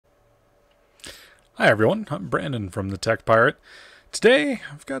Hi everyone, I'm Brandon from the Tech Pirate. Today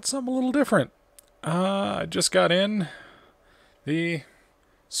I've got something a little different. I just got in the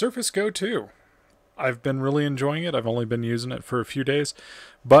Surface Go 2. I've been really enjoying it. I've only been using it for a few days,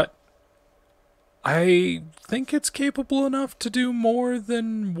 but I think it's capable enough to do more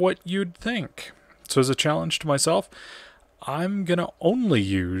than what you'd think. So as a challenge to myself, I'm going to only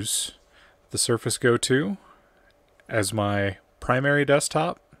use the Surface Go 2 as my primary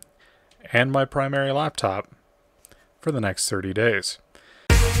desktop and my primary laptop for the next 30 days.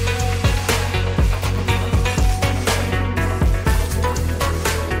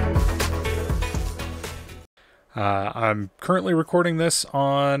 I'm currently recording this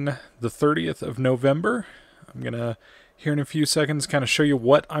on the 30th of November. I'm going to, here in a few seconds, kind of show you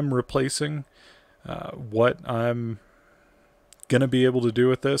what I'm replacing, what I'm going to be able to do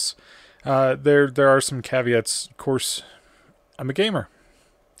with this. There are some caveats. Of course, I'm a gamer.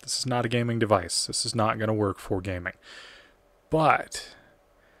 This is not a gaming device. This is not going to work for gaming. But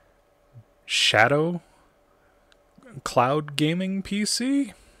Shadow cloud gaming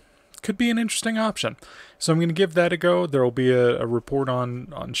PC could be an interesting option. So I'm going to give that a go. There will be a report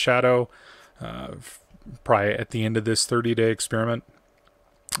on Shadow probably at the end of this 30-day experiment.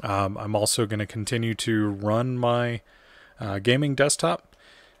 I'm also going to continue to run my gaming desktop,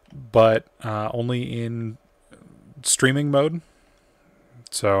 but only in streaming mode.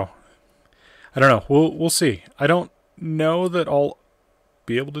 So, I don't know. We'll see. I don't know that I'll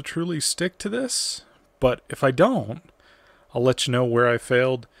be able to truly stick to this, but if I don't, I'll let you know where I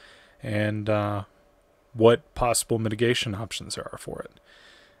failed and what possible mitigation options there are for it.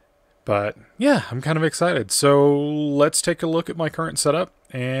 But yeah, I'm kind of excited. So let's take a look at my current setup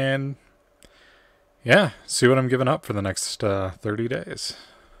and yeah, see what I'm giving up for the next 30 days.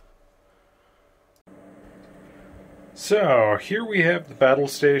 So here we have the battle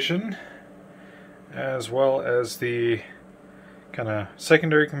station, as well as the kind of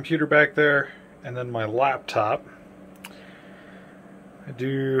secondary computer back there, and then my laptop. I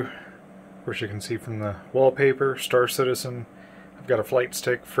do, of course you can see from the wallpaper, Star Citizen. I've got a flight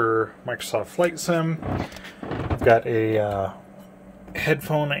stick for Microsoft Flight Sim. I've got a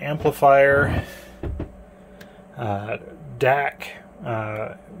headphone amplifier, DAC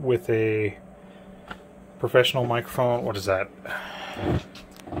with a professional microphone. What is that?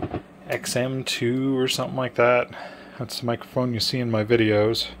 XM2 or something like that. That's the microphone you see in my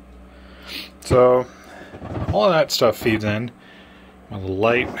videos. So all of that stuff feeds in. My little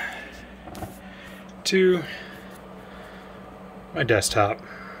light to my desktop,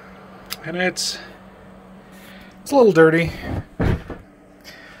 and it's a little dirty.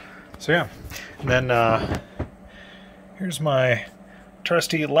 So yeah, and then here's my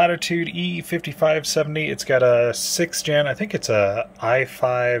trusty Latitude E5570. It's got a 6th gen, I think it's a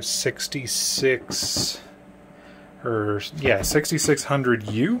i5-66, or yeah,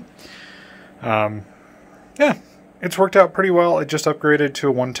 6600U. Yeah, it's worked out pretty well. It just upgraded to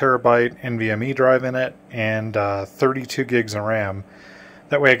a 1TB NVMe drive in it and 32 gigs of RAM.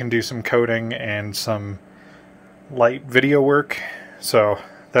 That way I can do some coding and some light video work. So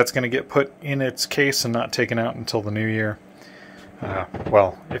that's going to get put in its case and not taken out until the new year.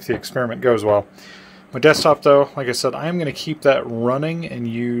 Well, if the experiment goes well. My desktop, though, like I said, I am going to keep that running and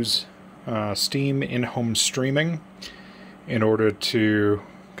use Steam in-home streaming in order to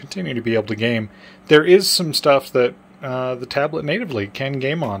continue to be able to game. There is some stuff that the tablet natively can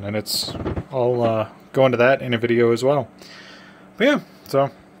game on, and I'll go into that in a video as well. But yeah,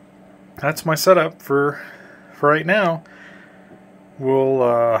 so that's my setup for right now.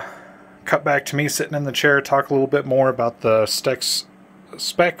 We'll cut back to me sitting in the chair, talk a little bit more about the specs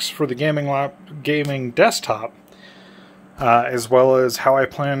for the gaming desktop, as well as how I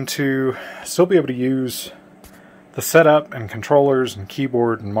plan to still be able to use the setup and controllers and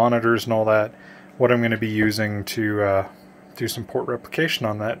keyboard and monitors and all that, what I'm going to be using to do some port replication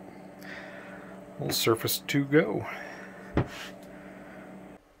on that little Surface 2 Go.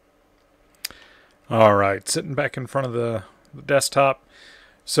 Alright, sitting back in front of the desktop.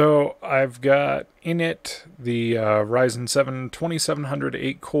 So I've got in it the Ryzen 7 2700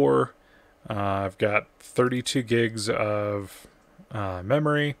 8-core. I've got 32 gigs of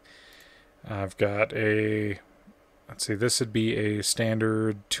memory. I've got a, let's see, this would be a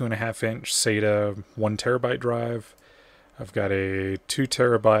standard 2.5-inch SATA 1TB drive. I've got a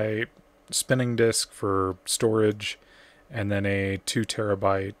 2TB spinning disk for storage, and then a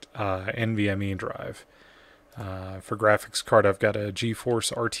 2TB NVMe drive. For graphics card, I've got a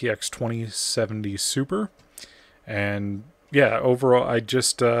GeForce RTX 2070 Super, and yeah, overall I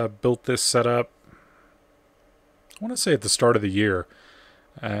just built this setup, I want to say at the start of the year,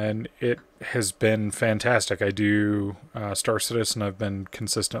 and it has been fantastic. I do Star Citizen. I've been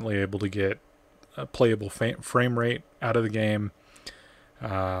consistently able to get a playable frame rate out of the game.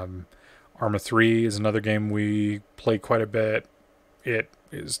 Arma 3 is another game we play quite a bit. It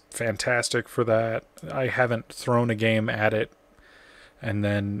is fantastic for that. I haven't thrown a game at it, and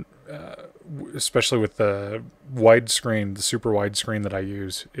then especially with the widescreen, the super widescreen that I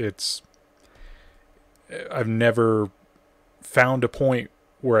use, I've never found a point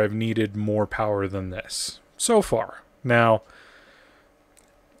where I've needed more power than this so far. Now,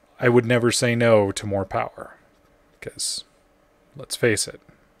 I would never say no to more power, because let's face it,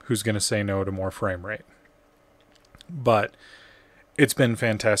 who's going to say no to more frame rate? But it's been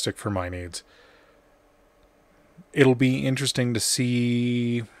fantastic for my needs. It'll be interesting to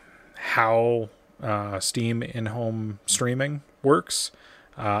see how Steam in-home streaming works.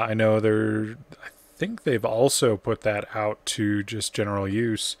 I know I think they've also put that out to just general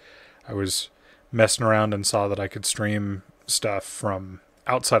use. I was messing around and saw that I could stream stuff from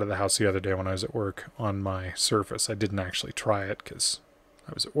outside of the house the other day when I was at work on my Surface. I didn't actually try it because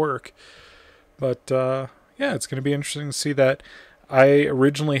I was at work. But yeah, it's going to be interesting to see that. I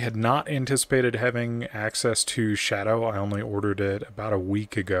originally had not anticipated having access to Shadow. I only ordered it about a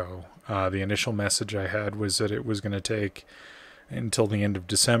week ago. The initial message I had was that it was going to take until the end of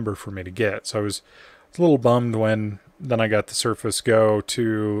December for me to get. So I was a little bummed when then I got the Surface Go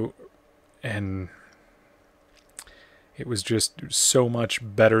 2, and it was just so much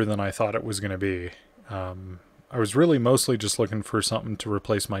better than I thought it was going to be. I was really mostly just looking for something to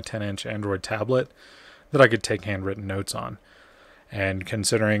replace my 10-inch Android tablet that I could take handwritten notes on. And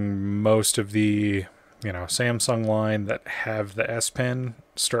considering most of the Samsung line that have the S Pen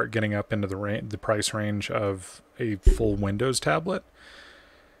start getting up into the price range of a full Windows tablet,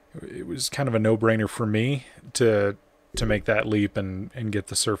 it was kind of a no-brainer for me to make that leap and get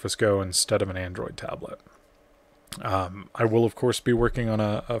the Surface Go instead of an Android tablet. I will, of course, be working on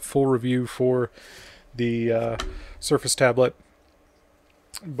a full review for the Surface tablet.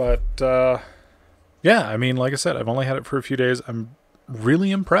 But, yeah, I mean, like I said, I've only had it for a few days. I'm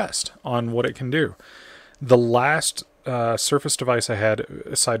really impressed on what it can do. The last Surface device I had,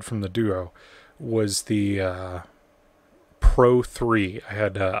 aside from the Duo, was the Pro 3. I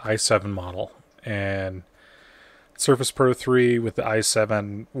had an i7 model, and Surface Pro 3 with the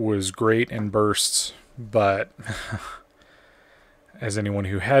i7 was great in bursts, but as anyone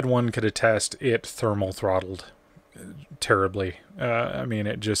who had one could attest, it thermal throttled terribly. I mean,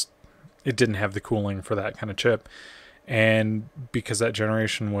 it didn't have the cooling for that kind of chip. And because that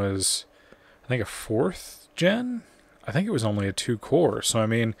generation was, I think, a 4th gen, I think it was only a 2-core. So, I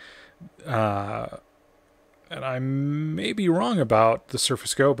mean, and I may be wrong about the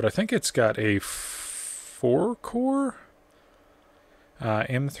Surface Go, but I think it's got a 4-core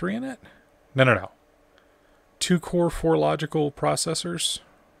M3 in it. No. 2-core, 4 logical processors.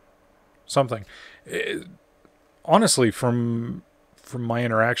 Something. Honestly, from my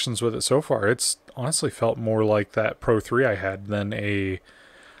interactions with it so far, it's honestly felt more like that Pro 3 I had than a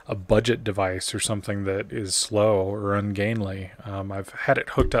budget device or something that is slow or ungainly. I've had it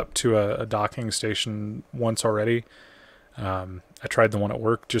hooked up to a docking station once already. I tried the one at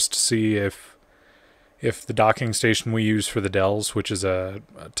work just to see if the docking station we use for the Dells, which is a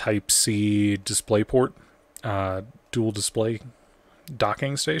Type-C DisplayPort, dual display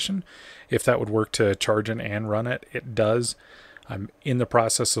docking station, if that would work to charge it and run it. It does. I'm in the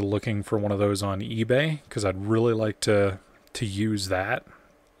process of looking for one of those on eBay because I'd really like to use that.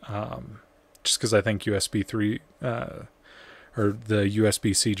 Just because I think USB 3 or the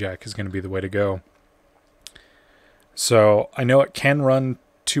USB-C jack is going to be the way to go. So I know it can run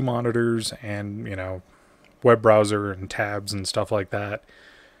 2 monitors and web browser and tabs and stuff like that.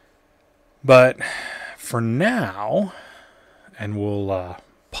 But for now, and we'll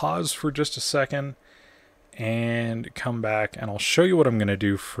pause for just a second and come back, and I'll show you what I'm going to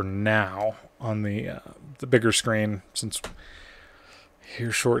do for now on the bigger screen, since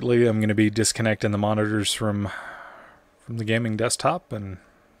here shortly I'm going to be disconnecting the monitors from the gaming desktop and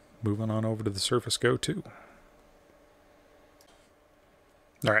moving on over to the Surface Go 2.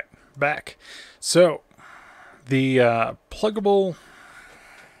 All right, back. So the Plugable,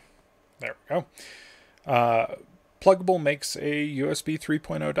 there we go. Plugable makes a USB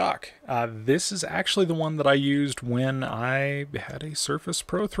 3.0 dock. This is actually the one that I used when I had a Surface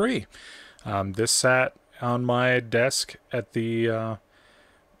Pro 3. This sat on my desk at the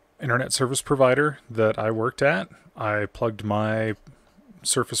internet service provider that I worked at. I plugged my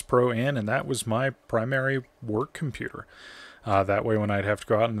Surface Pro in, and that was my primary work computer. That way when I'd have to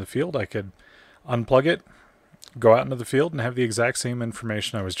go out in the field, I could unplug it go out into the field and have the exact same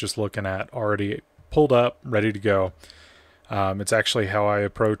information I was just looking at already pulled up, ready to go. It's actually how I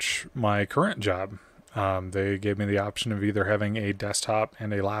approach my current job. They gave me the option of either having a desktop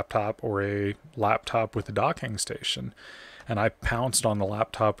and a laptop, or a laptop with a docking station. And I pounced on the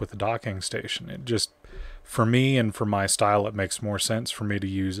laptop with the docking station. It just, for me and for my style, it makes more sense for me to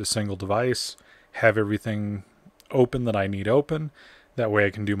use a single device, have everything open that I need open. That way I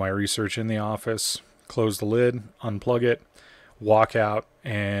can do my research in the office, close the lid, unplug it, walk out,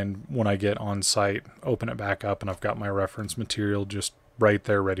 and when I get on site, open it back up, and I've got my reference material just right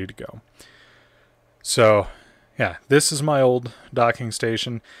there ready to go. So yeah, this is my old docking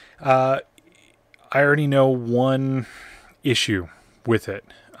station. I already know one issue with it.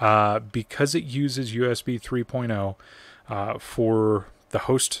 Because it uses USB 3.0 for the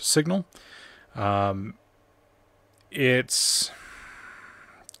host signal, it's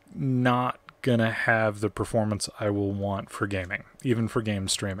not gonna have the performance I will want for gaming, even for game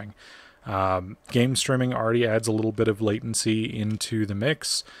streaming. Game streaming already adds a little bit of latency into the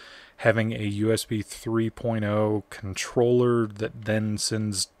mix. Having a USB 3.0 controller that then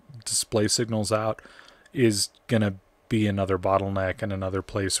sends display signals out is gonna be another bottleneck and another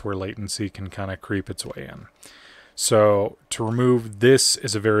place where latency can kind of creep its way in. So to remove this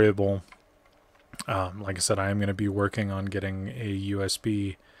as a variable, like I said, I am going to be working on getting a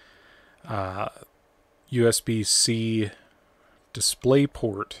USB-C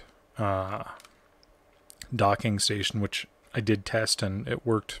DisplayPort docking station, which I did test and it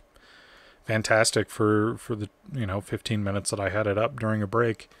worked fantastic for the 15 minutes that I had it up during a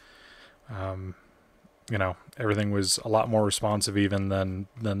break. Everything was a lot more responsive even than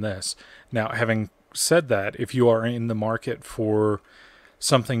this. Now, having said that, if you are in the market for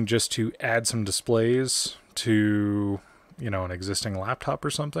something just to add some displays to, an existing laptop or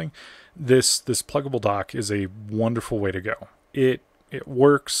something, this Plugable Dock is a wonderful way to go. It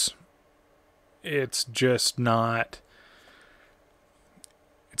works. It's just not,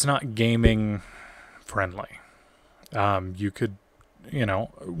 it's not gaming friendly. You could,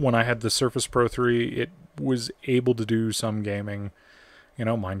 when I had the Surface Pro 3, it was able to do some gaming,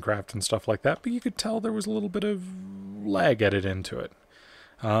 Minecraft and stuff like that, but you could tell there was a little bit of lag added into it.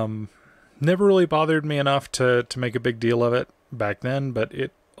 Never really bothered me enough to make a big deal of it back then, but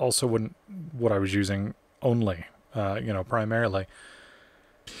it also wasn't what I was using only, primarily.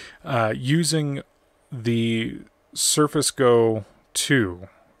 Using the Surface Go 2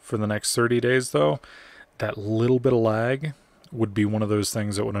 for the next 30 days, though, that little bit of lag would be one of those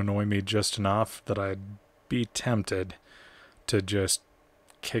things that would annoy me just enough that I'd be tempted to just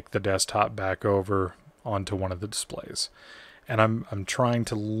kick the desktop back over onto one of the displays. And I'm trying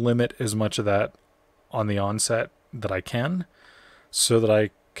to limit as much of that on the onset that I can, so that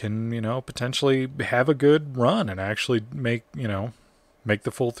I can, potentially have a good run and actually make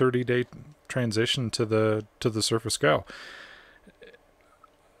the full 30-day transition to the Surface Go.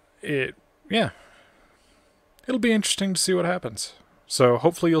 It'll be interesting to see what happens. So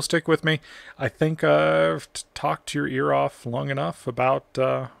hopefully you'll stick with me. I think I've talked your ear off long enough about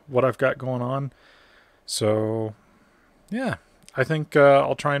what I've got going on. So yeah, I think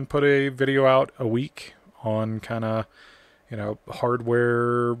I'll try and put a video out a week on kind of,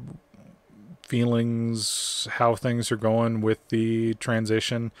 hardware feelings, how things are going with the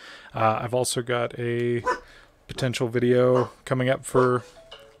transition. I've also got a potential video coming up for a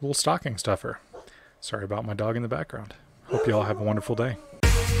little stocking stuffer. Sorry about my dog in the background. Hope you all have a wonderful day.